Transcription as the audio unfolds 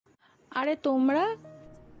আরে তোমরা?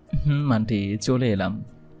 আন্টি চলে এলাম।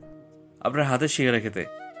 আপনার হাতে সিঙ্গারা খেতে।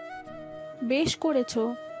 বেশ করেছো।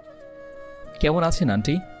 কেমন আছেন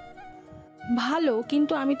আন্টি? ভালো,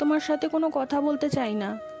 কিন্তু আমি তোমার সাথে কোনো কথা বলতে চাই না।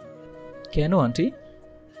 কেন আন্টি?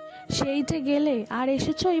 সেই যে গেলে আর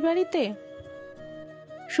এসেছো এই বাড়িতে?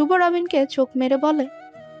 শুভ রবিনকে চোখ মেরে বলে,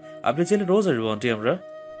 আপনি চাইলে রোজ আসবো আন্টি আমরা।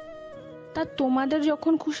 তা তোমাদের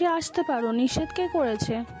যখন খুশি আসতে পারো, নিষেধ কে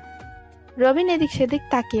করেছে? রবিন এদিক সেদিক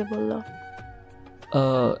তাকিয়ে বলল,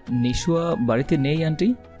 নিশুয়া বাড়িতে নেই আন্টি।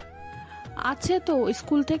 আছে তো,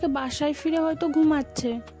 স্কুল থেকে বাসায় ফিরে হয়তো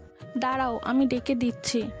ঘুমাচ্ছে। দাঁড়াও, আমি ডেকে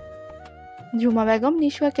দিচ্ছি। ঝুমা বেগম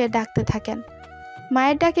নিশুয়াকে ডাকতে থাকেন।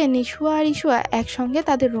 মায়ের ডাকে নিশুয়া আর ইশুয়া একসঙ্গে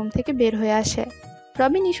তাদের রুম থেকে বের হয়ে আসে।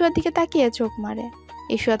 রবিন ইশুয়ার দিকে তাকিয়ে চোখ মারে।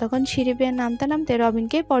 ইশুয়া তখন সিঁড়ি বেয়ে নামতে নামতে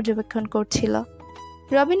রবিনকে পর্যবেক্ষণ করছিল।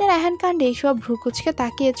 রবিনের এহেন কাণ্ডে ইশুয়া ভ্রুকুচকে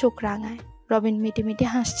তাকিয়ে চোখ রাঙায়। রবিন মিটিমিটি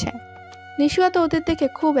হাসছে। নিশুয়া তো ওদের দেখে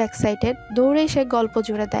খুব এক্সাইটেড, দৌড়ে এসে গল্প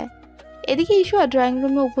জুড়ে দেয়। এদিকে ইশুয়া ড্রয়িং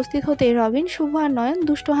রুমে উপস্থিত হতেই রবিন, শুভ আর নয়ন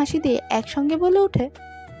দুষ্টু হাসি দিয়ে একসঙ্গে বলে ওঠে,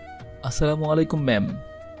 আসসালামু আলাইকুম ম্যাম।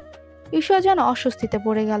 ইশুয়া যেন অস্বস্তিতে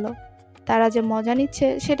পড়ে গেল। তারা যে মজা নিচ্ছে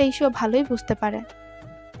সেটা ইশুয়া ভালোই বুঝতে পারে।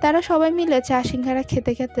 তারা সবাই মিলে চা সিঙ্গারা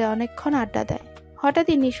খেতে খেতে অনেকক্ষণ আড্ডা দেয়।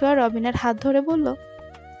 হঠাৎই নিশুয়া রবিনের হাত ধরে বলল,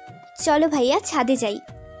 চলো ভাইয়া, ছাদে যাই।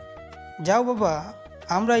 যাও বাবা,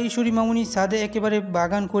 আমরা ঈশ্বরী মামুনি ছাদে একেবারে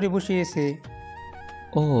বাগান করে বসিয়েছে।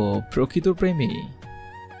 ও প্রকৃত প্রেমী।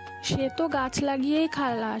 সে তো গাছ লাগিয়েই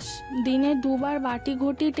খালাস, দিনে দুবার বাটি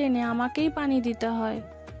ঘটি টেনে আমাকেই পানি দিতে হয়।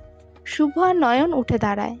 শুভ আর নয়ন উঠে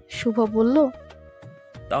দাঁড়ায়। শুভ বলল,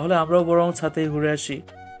 তাহলে আমরাও বরং ছাদে ঘুরে আসি।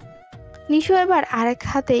 নিশু এবার আরেক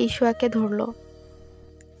হাতে ইশুয়াকে ধরল।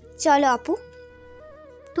 চলো আপু।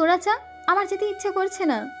 তোরা চা, আমার যেতে ইচ্ছে করছে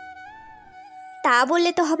না। তা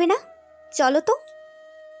বললে তো হবে না, চলো তো।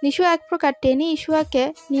 নিশু এক প্রকার টেনে ইশুয়াকে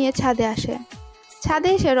নিয়ে ছাদে আসে। ছাদে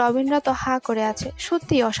এসে রবিনরা তো হা করে আছে।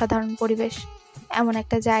 সত্যিই অসাধারণ পরিবেশ, এমন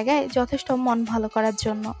একটা জায়গায় যথেষ্ট মন ভালো করার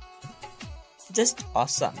জন্য। Just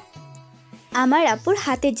awesome. আমার আপুর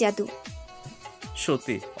হাতের জাদু।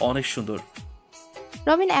 সত্যি অনেক সুন্দর।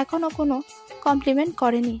 রবিন এখনো কোনো কমপ্লিমেন্ট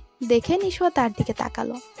করেনি দেখে নিশুয়া তার দিকে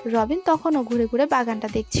তাকালো। রবিন তখনও ঘুরে ঘুরে বাগানটা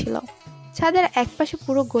দেখছিল। ছাদের একপাশে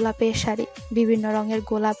পুরো গোলাপের সারি, বিভিন্ন রঙের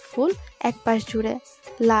গোলাপ ফুল একপাশ জুড়ে,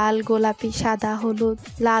 লাল, গোলাপি, সাদা, হলুদ,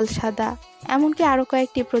 লাল, সাদা, এমনকি আরো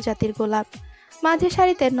কয়েকটি প্রজাতির গোলাপ। মাঝের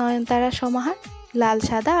সারিতে নয়নতারা সমাহার, লাল,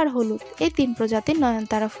 সাদা আর হলুদ, এই 3 প্রজাতির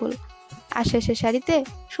নয়নতারা ফুল। আর শেষের সারিতে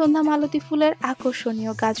সন্ধ্যা মালতী ফুলের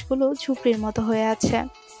আকর্ষণীয় গাছগুলো ঝুপড়ির মতো হয়ে আছে।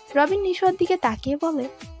 রবিন নিশুয়ার দিকে তাকিয়ে বলে,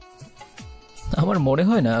 আমার মনে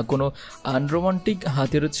হয় না কোনো আনরোমান্টিক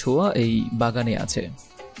হাতের ছোঁয়া এই বাগানে আছে।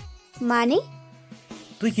 মানে?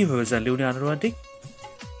 তুই কিভাবে জানলি উনি আনরোমান্টিক?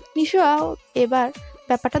 নিশুয়া এবার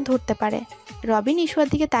ব্যাপারটা ধরতে পারে। রবিন নিশুয়ার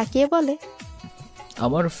দিকে তাকিয়ে বলে,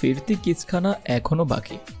 আমার ফিরতি কিসখানা এখনো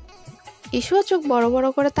বাকি। ইশুয়া চোখ বড় বড়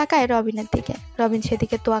করে তাকায় রবিনের দিকে। রবিন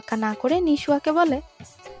সেদিকে তোয়াক্কা না করে নিশুয়াকে বলে,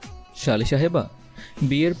 শালি সাহেবা,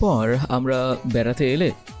 বিয়ের পর আমরা বেড়াতে এলে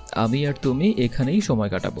আমি আর তুমি এখানেই সময়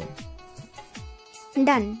কাটাবো।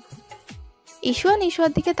 ডান। ইশুয়া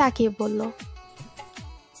নিশুয়ার দিকে তাকিয়ে বলল,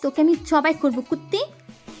 তোকে আমি জবাই করবো কুত্তি।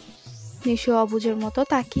 নিশুয়া অবুঝের মতো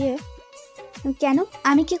তাকিয়ে, কেন,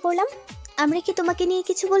 আমি কি করলাম? আমরা কি তোমাকে নিয়ে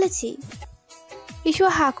কিছু বলেছি?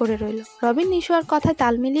 ইশুয়া হা করে রইল। রবিন নিশুয়ার কথায়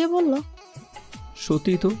তাল মিলিয়ে বলল,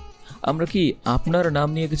 সত্যি তো, আমরা কি আপনার নাম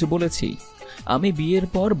নিয়ে কিছু বলেছি? আমি বিয়ের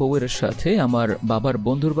পর বউয়ের সাথে আমার বাবার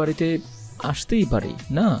বন্ধুর বাড়িতে আসতেই পারি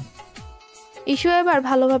না। ইশুয়া এবার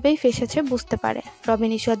ভালোভাবেই ফেসেছে বুঝতে পারে।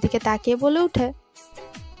 রবিন ইশুয়ার দিকে তাকিয়ে বলে উঠে,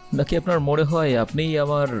 নাকি আপনার মনে হয় আপনি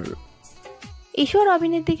আমার? ইশুয়া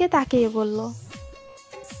রবিনের দিকে তাকিয়ে বলল,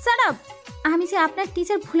 শাট আপ, আমি যে আপনার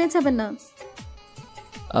টিচার ভুলে যাবেন না।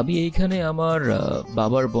 আমি এইখানে আমার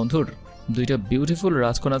বাবার বন্ধুর 2টা বিউটিফুল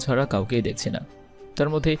রাজকন্যা ছাড়া কাউকেই দেখছি না। তার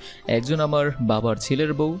মধ্যে একজন আমার বাবার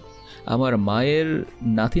ছেলের বউ, আমার মায়ের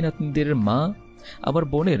নাতি নাতনিদের মা, আমার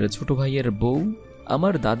বোনের ছোট ভাইয়ের বউ,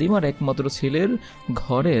 আমার দাদিমার একমাত্র ছেলের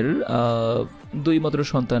ঘরের 2 মাত্র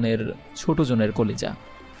সন্তানের ছোট জনের কলিজা।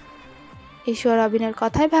 ইশুয়া রবিনের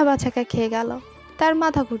কথায় ভাবাছাকা খেয়ে গেল। তার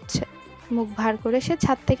মাথা ঘুরছে। মুখ ভার করে সে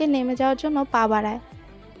ছাদ থেকে নেমে যাওয়ার জন্য পা বাড়ায়।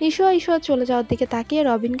 ইশুয়া চলে যাওয়ার দিকে তাকিয়ে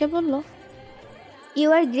রবিনকে বলল, ইউ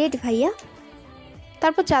আর গ্রেট ভাইয়া।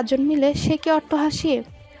 তারপর 4 জন মিলে সে কে অট্ট হাসিয়ে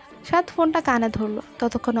সাত ফোনটা কানে ধরলো।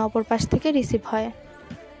 ততক্ষণে অপর পাশ থেকে রিসিভ হয়।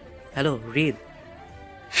 হ্যালো রিদ।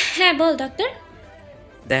 হ্যাঁ বল ডক্টর।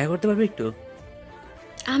 দেখা করতে পারবি একটু?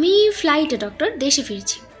 আমি ফ্লাইটে ডক্টর, দেশে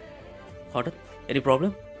ফিরছি। হঠাৎ এনি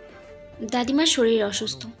প্রবলেম? দাদিমার শরীর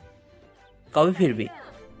অসুস্থ। কবে ফিরবি?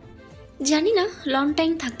 জানি না, লং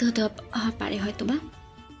টাইম থাকতে হতে পারে হয়তো বা।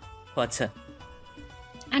 আচ্ছা।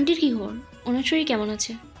 আন্টির কি খবর? ওনার শরীর কেমন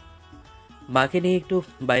আছে? মাকে নিয়ে একটু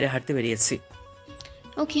বাইরে হাঁটতে বেরিয়েছি।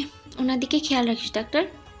 ওকে, ওনার দিকে খেয়াল রাখিস doctor.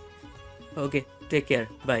 Okay, take care,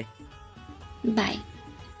 by. By.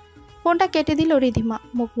 ফোনটা কেটে দিল রিধিমা।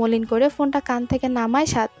 মুখ মলিন করে ফোনটা কান থেকে নামায়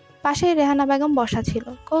সাদ। পাশেই রেহানা বেগম বসা ছিল।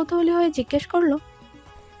 কৌতূহলী হয়ে জিজ্ঞেস করলো,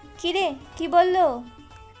 কিরে, কি বললো?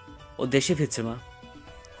 ও দেশে ফিরছে মা।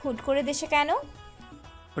 হুট করে দেশে কেন?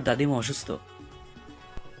 ওর দাদিমা অসুস্থ।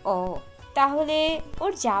 ও, তাহলে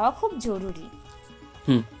ওর যাওয়া খুব জরুরি।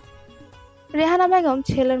 হুম। রেহানা বেগম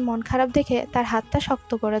ছেলের মন খারাপ দেখে তার হাতটা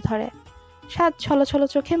শক্ত করে ধরে। সাদ ছলছল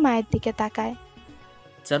চোখে মায়ের দিকে তাকায়।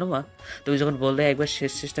 জানো মা, তুমি যখন বললে একবার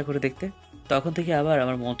শেষ চেষ্টা করে দেখতে, তখন থেকে আবার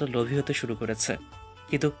আমার মনটা লোভী হতে শুরু করেছে।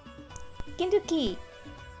 কিন্তু কিন্তু কি?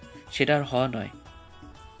 সেটা আর হওয়া নয়।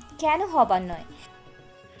 কেন হবার নয়?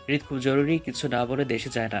 হৃদ খুব জরুরি, কিছু না বলে দেশে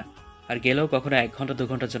যায় না। আর গেলেও কখনো 1 ঘন্টা 2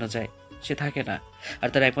 ঘন্টার জন্য যায়, সে থাকে না। আর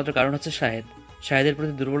তার একমাত্র কারণ হচ্ছে শাহেদের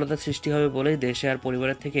প্রতি দুর্বলতার সৃষ্টি হবে বলেই দেশে আর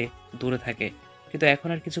পরিবারের থেকে দূরে থাকে। কিন্তু এখন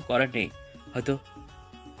আর কিছু করার নেই হয়তো।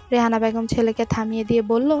 রেহানা বেগম ছেলেকে থামিয়ে দিয়ে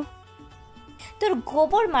বলল, তোর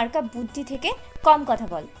গোবর মার্কা বুদ্ধি থেকে কম কথা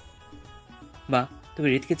বল। মা, তুমি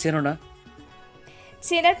হৃদকে চেনো না?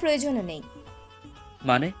 চেনার প্রয়োজনও নেই।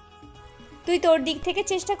 মানে? তুই তোর দিক থেকে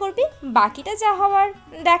চেষ্টা করবি, বাকিটা যা হওয়ার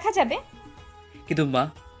দেখা যাবে। কিন্তু মা,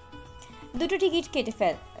 2টো টিকিট কেটে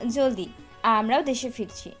ফেল জলদি, আমরাও দেশে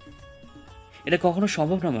ফিরছি। এটা কখনো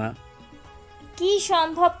সম্ভব না মা। কি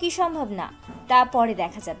সম্ভব কি সম্ভব না তা পরে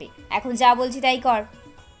দেখা যাবে, এখন যা বলছি তাই কর।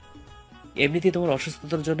 এমনিতেই তোমার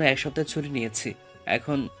অসুস্থতার জন্য 1 সপ্তাহ ছুটি নিয়েছি।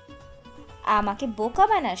 এখন আমাকে বোকা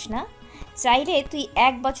বানাস না। চাইলে তুই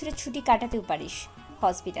 1 বছরের ছুটি কাটাতেও পারিস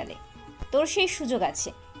হসপিটালে, তোর সেই সুযোগ আছে।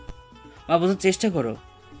 মা, বোঝার চেষ্টা করো।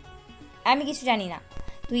 আমি কিছু জানি না,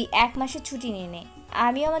 তুই 1 মাসের ছুটি নিয়ে নে।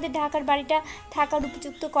 আমি আমাদের ঢাকার বাড়িটা থাকার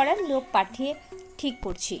উপযুক্ত করার লোক পাঠিয়ে ঠিক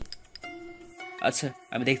করছি। আচ্ছা,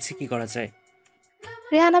 আমি দেখছি কি করা যায়।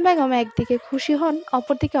 রেহানা বেগম একদিকে খুশি হন,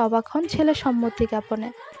 অপরদিকে অবাক হন ছেলের সম্মতি জ্ঞাপনে।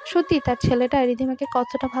 সত্যি তার ছেলেটা রিধিমাকে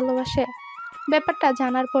কতটা ভালোবাসে। ব্যাপারটা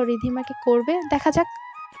জানার পর রিধিমাকে করবে দেখা যাক।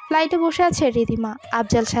 ফ্লাইটে বসে আছে রিধিমা।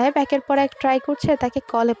 আফজাল সাহেব একের পর এক ট্রাই করছে তাকে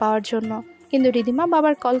কলে পাওয়ার জন্য, কিন্তু রিধিমা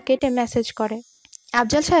বাবার কল কেটে মেসেজ করে।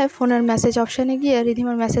 আফজাল সাহেব ফোনের মেসেজ অপশনে গিয়ে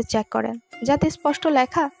রিধিমার মেসেজ চেক করেন, যাতে স্পষ্ট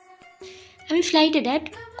লেখা, আমি ফ্লাইটে ড্যাড,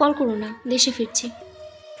 কল করো না, দেশে ফিরছি।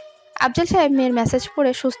 আফজাল সাহেব মেয়ের মেসেজ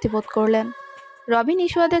পড়ে স্বস্তি বোধ করলেন। রবিন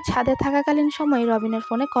ইসুয়াদের ছাদে থাকাকালীন সময় রবিনের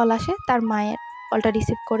ফোনে কল আসে তার মায়ের। কলটা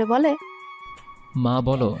রিসিভ করে বলে, মা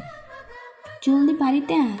বলো। জলদি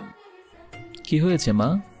বাড়িতে আয়। কি হয়েছে মা?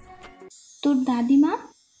 তোর দাদিমা।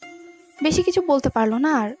 বেশি কিছু বলতে পারলো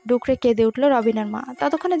না আর, ডুকরে কেঁদে উঠল রবিনের মা।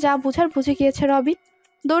 ততক্ষণে যা বুঝার বুঝে গিয়েছে রবিন।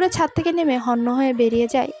 দৌড়ে ছাদ থেকে নেমে হন্য হয়ে বেরিয়ে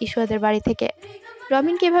যায় ইসুয়াদের বাড়ি থেকে।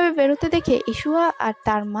 রবিনকে এভাবে বেরোতে দেখে ইসুয়া আর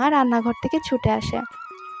তার মা রান্নাঘর থেকে ছুটে আসে।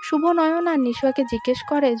 শুভ, নয়ন আর নিশুয়াকে জিজ্ঞেস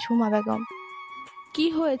করে ঝুমা বেগম, কি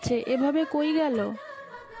হয়েছে, এভাবে কই গেল?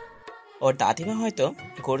 ওর দাদিমা হয়তো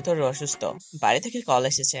গুরুতর অসুস্থ, বাড়ি থেকে কল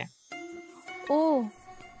এসেছে। ও।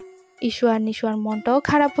 ইসুয়া আর নিশুয়ার মনটাও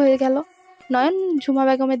খারাপ হয়ে গেল। নয়ন ঝুমা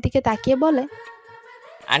বেগমের দিকে তাকিয়ে বলে,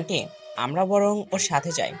 আন্টি, আমরা বরং ওর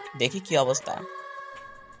সাথে যাই, দেখি কি অবস্থা।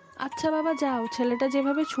 আচ্ছা বাবা যাও, ছেলেটা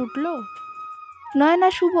যেভাবে ছুটলো। নয়ন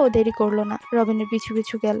আর শুভ দেরি করলো না, রবিনের পিছু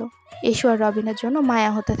পিছু গেল। ইসু আর রবিনের জন্য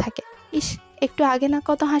মায়া হতে থাকে। ইস, একটু আগে না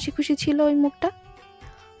কত হাসি খুশি ছিল ওই মুখটা।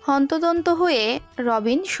 হন্তদন্ত হয়ে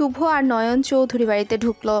রবিন, শুভ আর নয়ন চৌধুরী বাড়িতে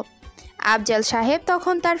ঢুকলো। আফজাল সাহেব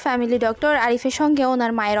তখন তার ফ্যামিলি ডক্টর আরিফের সঙ্গে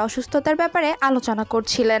ওনার মায়ের অসুস্থতার ব্যাপারে আলোচনা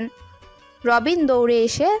করছিলেন। রবিন দৌড়ে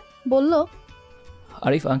এসে বলল,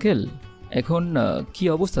 আরিফ আঙ্কেল, এখন কি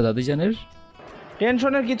অবস্থা দাদিজানের?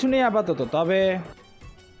 টেনশনের কিছু নেই আপাতত,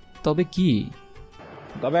 তবে কি?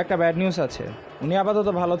 তবে একটা ব্যাড নিউজ আছে। উনি আপাতত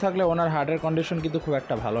ভালো থাকলে ওনার হার্টের কন্ডিশন কিন্তু খুব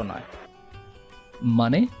একটা ভালো নয়।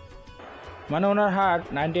 মানে ওনার হার্ট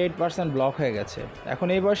 98% ব্লক হয়ে গেছে। এখন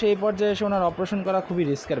এই বয়সে এই পর্যায়ে এসে ওনার অপারেশন করা খুবই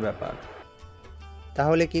রিস্কের ব্যাপার।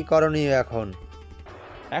 তাহলে কি করণীয় এখন?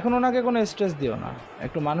 এখন ওনাকে কোনো স্ট্রেস দিও না,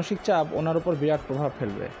 একটু মানসিক চাপ ওনার উপর বিরাট প্রভাব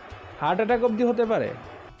ফেলবে। হার্ট অ্যাটাক অবধি হতে পারে।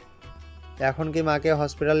 এখন কি মাকে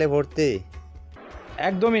হসপিটালে ভর্তি?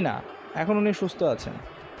 একদমই না, এখন উনি সুস্থ আছেন।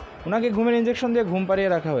 ওনাকে ঘুমের ইঞ্জেকশন দিয়ে ঘুম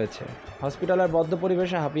পাড়িয়ে রাখা হয়েছে। হসপিটালের বদ্ধ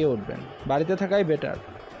পরিবেশে হাঁপিয়ে উঠবেন, বাড়িতে থাকাই বেটার।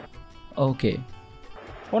 ওকে।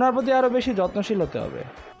 ওনার প্রতি আরও বেশি যত্নশীল হতে হবে।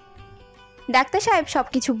 ডাক্তার সাহেব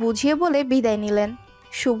সবকিছু বুঝিয়ে বলে বিদায় নিলেন।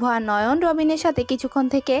 শুভ আর নয়ন রবিনের সাথে কিছুক্ষণ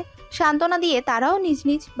থেকে সান্ত্বনা দিয়ে তারাও নিজ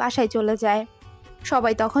নিজ বাসায় চলে যায়।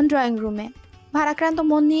 সবাই তখন ড্রয়িং রুমে ভারাক্রান্ত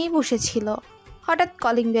মন নিয়েই বসেছিল। হঠাৎ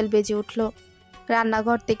কলিং বেল বেজে উঠল।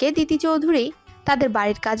 রান্নাঘর থেকে দিতি চৌধুরী তাদের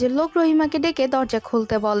বাড়ির কাজের লোক রহিমাকে ডেকে দরজা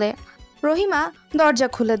খুলতে বলে। রহিমা দরজা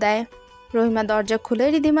খুলে দেয়। রহিমা দরজা খুলে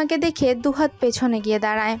রিধিমাকে দেখে দুহাত পেছনে গিয়ে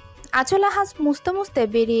দাঁড়ায়। আঁচলা হাস মুছতে মুছতে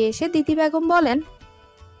বেরিয়ে এসে দিতি বেগম বলেন,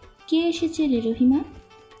 কে এসেছে রে রহিমা?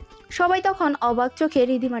 সবাই তখন অবাক চোখে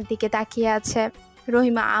রিধিমার দিকে তাকিয়ে আছে।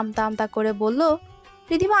 রহিমা আমতা আমতা করে বলল,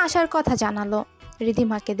 রিধিমা আসার কথা জানালো।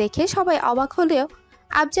 রিধিমাকে দেখে সবাই অবাক হলেও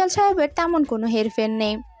আফজাল সাহেবের তেমন কোনো হেরফের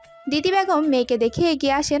নেই। দিদি বেগম মেয়েকে দেখে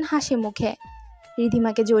এগিয়ে আসেন হাসি মুখে।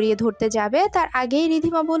 রিধিমাকে জড়িয়ে ধরতে যাবে তার আগেই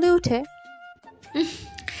রিধিমা বলে ওঠে,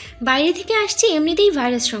 বাইরে থেকে আসছি, এমনিতেই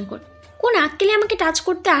ভাইরাস সংকট। কোন আক্কেলে আমাকে টাচ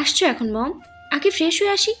করতে আসছো এখন মম? আগে ফ্রেশ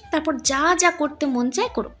হয়ে আসি, তারপর যা যা করতে মন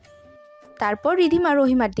চায় করো। তারপর রিধিমা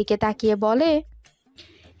রহিমার দিকে তাকিয়ে বলে,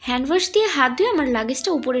 হ্যান্ডওয়াশ দিয়ে হাত ধুয়ে আমার লাগেজটা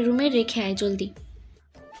উপরে রুমে রেখে আয় জলদি।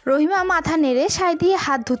 রহিমা মাথা নেড়ে সাই দিয়ে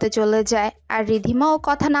হাত ধুতে চলে যায়, আর রিধিমাও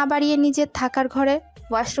কথা না বাড়িয়ে নিজের থাকার ঘরে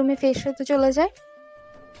ওয়াশরুমে ফ্রেশ হতে চলে যায়।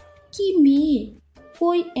 কি মেয়ে,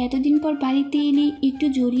 কই এতদিন পর বাড়িতে এলি একটু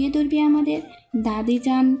জড়িয়ে ধরবি আমাদের, দাদি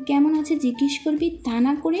যান কেমন আছে জিজ্ঞেস করবি, তা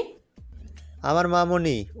না করে আমার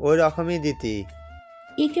মামনি ওই রকমই দিতি,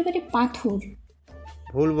 একেবারে পাথর।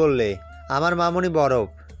 ভুল বললে, আমার মামনি বরফ।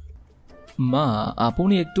 মা,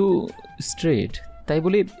 আপনি একটু স্ট্রেট, তাই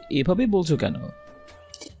বলে এভাবে বলছো কেন?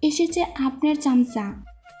 এসেছে আপনার চামচা,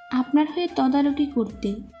 আপনার হয়ে তদারকি করতে।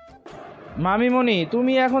 মামিমণি,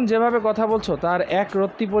 তুমি এখন যেভাবে কথা বলছো তার এক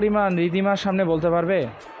রত্তি পরিমাণ রিধিমার সামনে বলতে পারবে?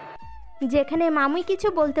 যেখানে মামুই কিছু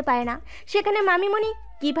বলতে পারে না সেখানে মামিমণি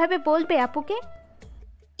কিভাবে বলবে আপুকে?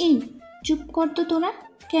 এই চুপ কর তো তোরা।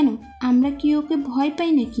 কেন, আমরা কি ওকে ভয়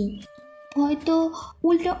পাই নাকি? ভয় তো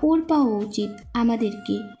উল্টা ওর পাওয়া উচিত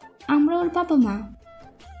আমাদেরকে, আমরা ওর বাবা মা।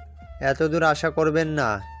 এত দূর আশা করবেন না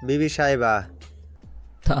বিবি সাহেবা।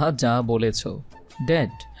 তা যা বলেছ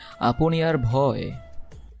ড্যাড, আপনি আর ভয়।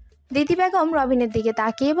 দিদি বেগম রবিনের দিকে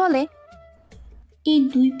তাকিয়ে বলে, এই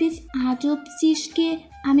 2 পিস আজব চিজকে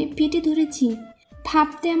আমি পেটে ধরেছি,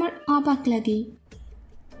 ভাবতে আমার অবাক লাগে।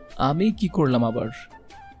 আমি কি করলাম আবার?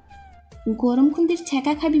 গরম খুন্তির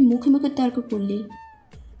ছ্যাঁকা খাবি মুখে মুখে তর্ক করলে।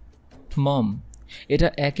 মম, এটা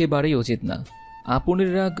একেবারেই উচিত না। আপনের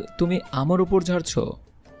রাগ তুমি আমার উপর ঝাড়ছ।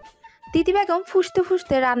 দিদি বেগম ফুসতে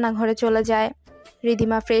ফুসতে রান্নাঘরে চলে যায়।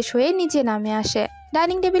 রিধিমা ফ্রেশ হয়ে নিচে নামে আসে।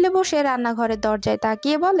 ডাইনিং টেবিলে বসে রান্নাঘরের দরজায়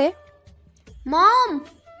তাকিয়ে বলে, মম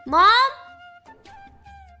মম,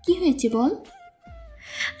 কি হয়েছে বল?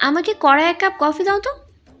 আমাকে কড়া 1 কাপ কফি দাও তো।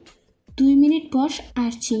 2 মিনিট বস,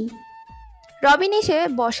 আসছি। রবিন এসে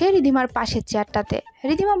বসে রিধিমার পাশের চেয়ারটাতে।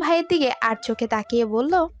 রিধিমা ভাইয়ের দিকে আর চোখে তাকিয়ে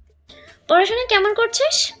বলল, পড়াশোনা কেমন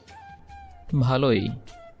করছিস? ভালোই।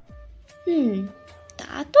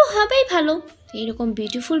 তা তো হবেই ভালো, এরকম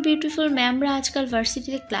বিউটিফুল বিউটিফুল ম্যামরা আজকাল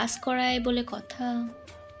ভার্সিটিতে ক্লাস করায় বলে কথা।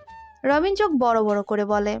 রবিন চোখ বড় বড় করে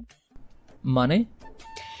বলে, মানে?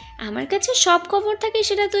 আমার কাছে সব খবর থাকে,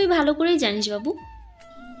 সেটা তুই ভালো করেই জানিস বাবু।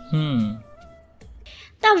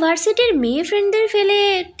 তা ভার্সিটির মেয়ে ফ্রেন্ডদের ফেলে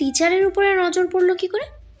টিচারের উপরে নজর পড়লো কি করে?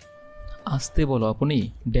 আসতে বলো আপনি,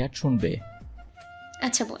 ড্যাড শুনবে।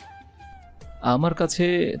 আচ্ছা বল। আমার কাছে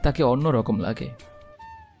তাকে অন্য রকম লাগে।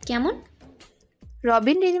 কেমন?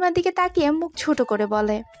 রবিন রিধিমার দিকে তাকিয়ে মুখ ছোট করে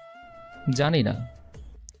বলে, জানি না।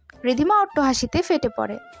 রিধিমা অট্ট হাসিতে ফেটে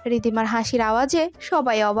পড়ে। রিধিমার হাসির আওয়াজে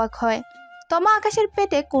সবাই অবাক হয়। তমা আকাশের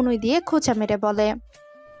পেটে কনুই দিয়ে খোঁচা মেরে বলে,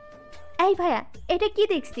 এই ভাইয়া, এটা কি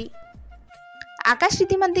দেখছি? আকাশ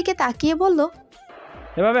রিধিমার দিকে তাকিয়ে বলল,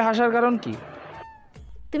 এভাবে হাসার কারণ কি?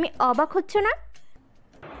 তুমি অবাক হচ্ছ না?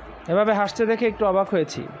 এভাবে হাসতে দেখে একটু অবাক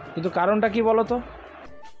হয়েছি, কিন্তু কারণটা কি বলো তো?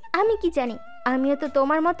 আমি কি জানি, আমিও তো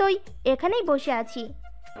তোমার মতোই এখানেই বসে আছি।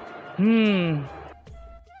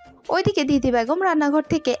 ওইদিকে দিদি বেগম রান্নাঘর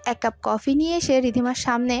থেকে 1 কাপ কফি নিয়ে এসে রিধিমার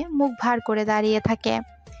সামনে মুখ ভার করে দাঁড়িয়ে থাকে।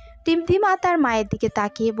 রিধিমা তার মায়ের দিকে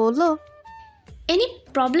তাকিয়ে বলল, এনি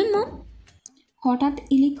প্রবলেম মম? হঠাৎ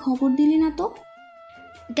এলি খবর দিলি না তো?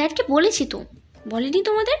 ড্যাডকে বলেছি তো। বলেনি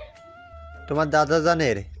তোমাদের? তোমার দাদা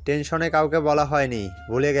জানের টেনশনে কাউকে বলা হয়নি,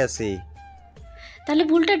 ভুলে গেছি। তাহলে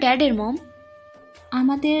ভুলটা ড্যাডের মম।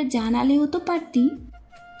 আমাদের জানালেও তো পারতি।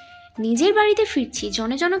 নিজের বাড়িতে ফিরছি,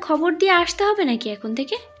 জনে জনে খবর দিয়ে আসতে হবে নাকি এখন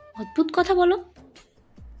থেকে? অদ্ভুত কথা বলো।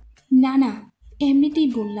 না না, এমনিতেই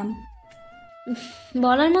বললাম।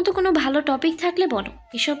 বলার মতো কোনো ভালো টপিক থাকলে বলো,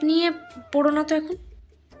 এসব নিয়ে পড়ো না তো এখন।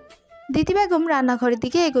 দিদি বেগম রান্নাঘরের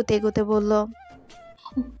দিকে এগোতে এগোতে বলল,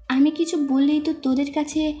 আমি কিছু বললেই তো তোদের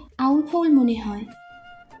কাছে আউল ফাউল মনে হয়।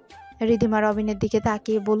 রিধিমা রবিনের দিকে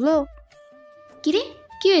তাকিয়ে বলল, কিরে,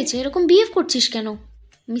 কি হয়েছে? এরকম বিহেভ করছিস কেন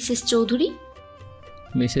মিসেস চৌধুরী?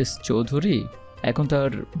 মিসেস চৌধুরী এখন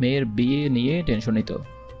তার মেয়ের বিয়ে নিয়ে টেনশনই তো।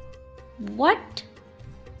 হোয়াট?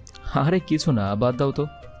 আরে কিছু না, বাদ দাও তো।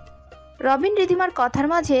 রবিন রিধিমার কথার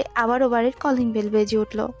মাঝে আবারও বাড়ির কলিং বেল বেজে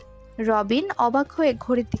উঠল। রবিন অবাক হয়ে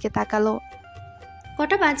ঘড়ির দিকে তাকালো।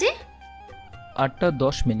 কটা বাজে?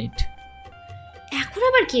 8:10। এখন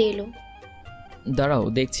আবার কে এলো? দাঁড়াও,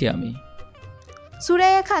 দেখছি আমি।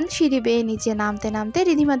 সুরাইয়া খান সিঁড়ি বেয়ে নিচে নামতে নামতে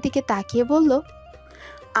রিধিমার দিকে তাকিয়ে বলল,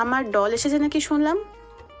 আমার দল এসেছে নাকি শুনলাম?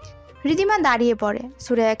 রিধিমা দাঁড়িয়ে পড়ে,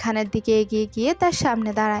 সুরাইয়া খানের দিকে এগিয়ে গিয়ে তার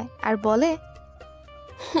সামনে দাঁড়ায় আর বলে,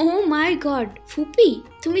 ও মাই গড ফুপি,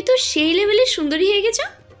 তুমি তো সেই লেভেলের সুন্দরী হয়ে গেছো।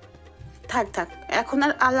 থাক থাক, এখন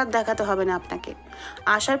আর আহ্লাদ দেখাতে হবে না আপনাকে।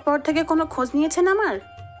 আসার পর থেকে কোনো খোঁজ নিয়েছেন আমার?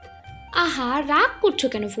 আহা, রাগ করছো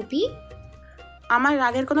কেন ফুপি? আমার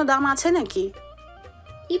রাগের কোনো দাম আছে নাকি?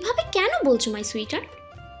 এভাবে কেন বলছো মাই সুইটার?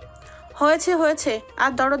 হয়েছে হয়েছে,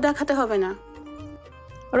 আর দরদ দেখাতে হবে না।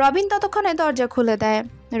 রবিন ততক্ষণে দরজা খুলে দেয়।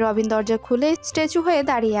 রবিন দরজা খুলে স্ট্যাচু হয়ে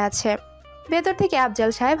দাঁড়িয়ে আছে। ভেতর থেকে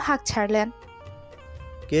আফজাল সাহেব হাঁক ছাড়লেন।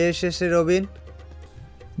 কে এসেছে রবিন?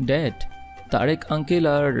 ড্যাড, তারেক আঙ্কেল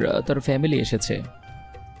আর তার ফ্যামিলি এসেছে।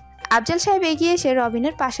 আফজাল সাহেব এগিয়ে এসে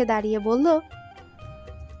রবিনের পাশে দাঁড়িয়ে বলল,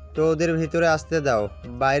 তো ওদের ভিতরে আসতে দাও,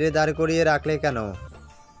 বাইরে দাঁড় করিয়ে রাখলে কেন?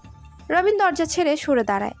 রবিন দরজা ছেড়ে সরে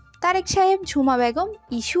দাঁড়ায়। তারেক সাহেব, ঝুমা বেগম,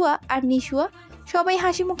 ইসুয়া আর নিশুয়া সবাই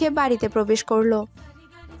হাসি মুখে বাড়িতে প্রবেশ করলো।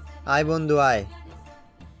 আয় বন্ধু আয়।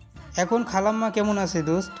 এখন খালাম্মা কেমন আছে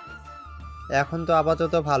দোস্ত? এখন তো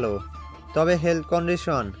আপাতত ভালো, তবে হেলথ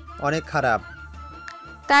কন্ডিশন অনেক খারাপ।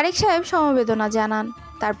 তারেক সাহেব সমবেদনা জানান।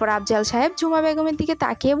 তারপর আফজাল সাহেব ঝুমা বেগমের দিকে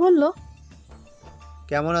তাকিয়ে বলল,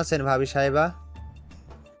 কেমন আছেন ভাবি সাহেবা?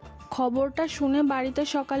 খবরটা শুনে বাড়িতে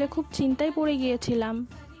সকালে খুব চিন্তায় পড়ে গিয়েছিলাম,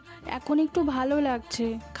 এখন একটু ভালো লাগছে,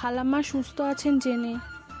 খালাম্মা সুস্থ আছেন জেনে।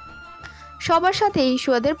 সবার সাথে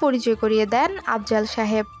ইসুয়াদের পরিচয় করিয়ে দেন আফজাল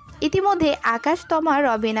সাহেব। ইতিমধ্যে আকাশ, তমা,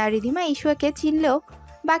 রবিন আর রিধিমা ইসুয়াকে চিনলেও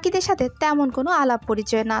বাকিদের সাথে তেমন কোনো আলাপ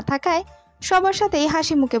পরিচয় না থাকায় সবার সাথেই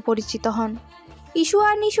হাসি মুখে পরিচিত হন। ইসুয়া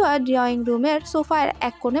আর নিশুয়া ড্রয়িং রুমের সোফার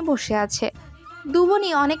এক কোণে বসে আছে।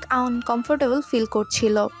 দুবোনই অনেক আনকমফোর্টেবল ফিল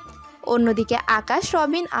করছিল। অন্যদিকে আকাশ,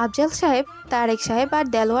 রবিন, আফজাল সাহেব, তারেক সাহেব আর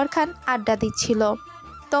দেলোয়ার খান আড্ডা দিচ্ছিল।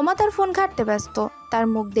 তমা তার ফোন ঘাঁটতে ব্যস্ত। তার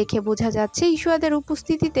মুখ দেখে বোঝা যাচ্ছে ইসুয়াদের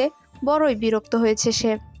উপস্থিতিতে বড়ই বিরক্ত হয়েছে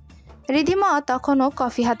সে। রিধিমা তখনও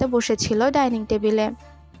কফি হাতে বসেছিল ডাইনিং টেবিলে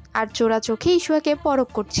আর চোরা চোখে ইসুয়াকে পরখ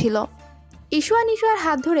করছিল। ইসুয়া নিশুয়ার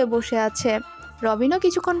হাত ধরে বসে আছে। রবিনও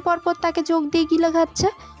কিছুক্ষণ পরপর তাকে চোখ দিয়ে গিলে খাচ্ছে।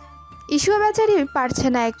 ইসুয়া বেচারি পারছে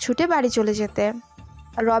না এক ছুটে বাড়ি চলে যেতে।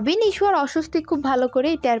 রবিন ইসুয়ার অস্বস্তি খুব ভালো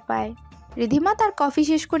করেই টের পায়। রিধিমা তার কফি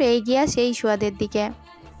শেষ করে এগিয়ে আসে ইসুয়াদের দিকে।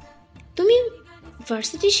 তুমি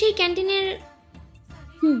ভার্সিটির সেই ক্যান্টিনের?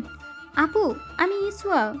 আপু, আমি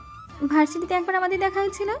ইসুয়া। ভার্সিটিতে একবার আমাদের দেখা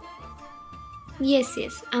হয়েছিল। ইয়েস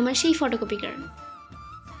ইয়েস, আমার সেই ফটোকপিকার।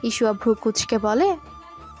 ইসুয়া ভ্রু কুচকে বলে,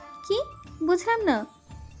 কি বুঝলাম না।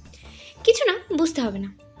 কিছু না, বুঝতে হবে না।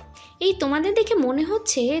 এই তোমাদের দেখে মনে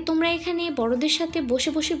হচ্ছে তোমরা এখানে বড়দের সাথে বসে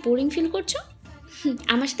বসে বোরিং ফিল করছো।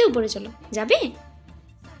 আমার সাথে উপরে চলো, যাবে?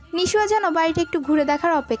 নিশুয়া যেন বাড়িটা একটু ঘুরে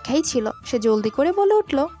দেখার অপেক্ষাই ছিল। সে জলদি করে বলে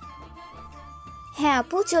উঠল, হ্যাঁ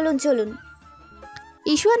আপু, চলুন চলুন।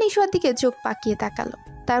 ইসুয়া নিশুয়ার দিকে চোখ পাকিয়ে তাকালো।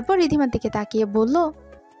 তারপর রিধিমার দিকে তাকিয়ে বলল,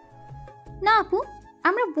 না আপু,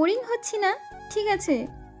 আমরা বোরিং হচ্ছি না, ঠিক আছে।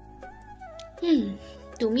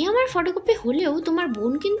 তুমি আমার ফটোকপি হলেও তোমার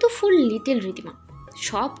বোন কিন্তু ফুল লিটল রিধিমা,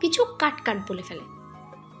 সব কিছু কাট কাট বলে ফেলে।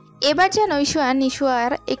 এবার যেন ইসুয়া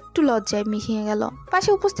নিশুয়ার একটু লজ্জায় মিশিয়ে গেল। পাশে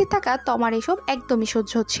উপস্থিত থাকা তমার এসব একদমই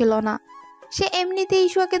সহ্য হচ্ছিল না। সে এমনিতে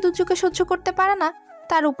ইসুয়াকে দু চোখে সহ্য করতে পারে না,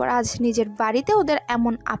 তার উপর আজ নিজের বাড়িতে ওদের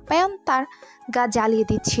এমন আপ্যায়ন তার গা জ্বালিয়ে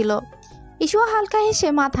দিচ্ছিল। ইসুয়া হালকা হেসে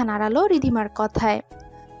মাথা নাড়ালো রিধিমার কথায়।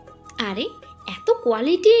 আরে এত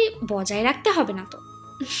কোয়ালিটি বজায় রাখতে হবে না তো।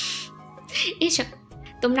 এসো,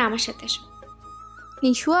 তোমরা আমার সাথে এসো।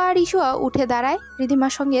 নিশুয়া আর ইসুয়া উঠে দাঁড়ায়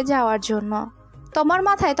রিধিমার সঙ্গে যাওয়ার জন্য। তমার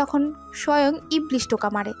মাথায় তখন স্বয়ং ইবলিশ টোকা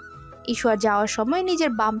মারে। ইসুয়া যাওয়ার সময়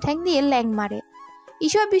নিজের বাম ঠ্যাং দিয়ে ল্যাং মারে।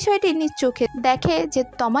 ইসুয়া বিষয়টি নিজ চোখে দেখে যে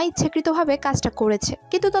তমা ইচ্ছাকৃতভাবে কাজটা করেছে,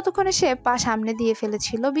 কিন্তু ততক্ষণে সে পা সামনে দিয়ে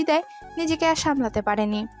ফেলেছিল বিদায় নিজেকে আর সামলাতে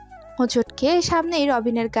পারেনি। হোঁচট খেয়ে সামনেই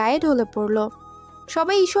রবিনের গায়ে ঢলে পড়ল।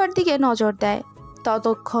 সবাই ইসুয়ার দিকে নজর দেয়।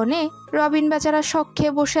 ততক্ষণে রবিন বেচারা শক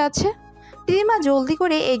খেয়ে বসে আছে। রিধিমা জলদি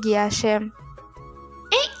করে এগিয়ে আসে।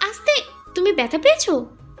 এই আস্তে, তুমি ব্যথা পেয়েছো?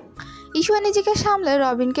 ইসুয়া নিজেকে সামলে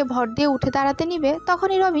রবিনকে ভর দিয়ে উঠে দাঁড়াতে নিবে,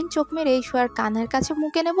 তখনই রবিন চোখ মেরে ইসুয়ার কানের কাছে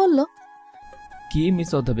মুখ এনে বলল, কি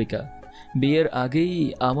মিস অধ্যাপিকা, বিয়ের আগেই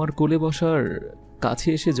আমার কোলে বসার, কাছে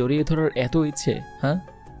এসে জড়িয়ে ধরার এত ইচ্ছে? হ্যাঁ,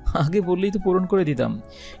 আগে বললেই তো পূরণ করে দিতাম,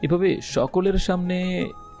 এভাবে সকলের সামনে।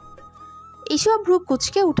 ইসুয়া ভ্রু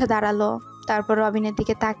কুচকে উঠে দাঁড়ালো। তারপর রবিনের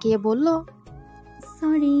দিকে তাকিয়ে বলল,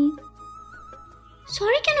 সরি।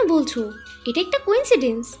 সরি কেন বলছো? এটা একটা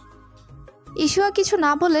কোইন্সিডেন্স। ইসুয়া কিছু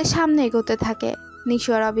না বলে সামনে এগোতে থাকে।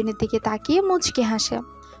 নিশুয়া রবিনের দিকে তাকিয়ে মুচকে হাসে।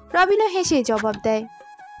 রবিনও হেসেই জবাব দেয়।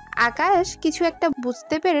 আকাশ কিছু একটা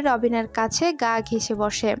বুঝতে পেরে রবিনের কাছে গা ঘেঁষে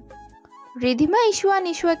বসে। রিধিমা ইসুয়া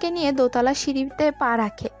নিশুয়াকে নিয়ে দোতলা সিঁড়িতে পা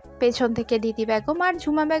রাখে। পেছন থেকে দিদি বেগম আর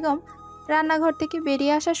ঝুমা বেগম রান্নাঘর থেকে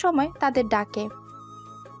বেরিয়ে আসার সময় তাদের ডাকে।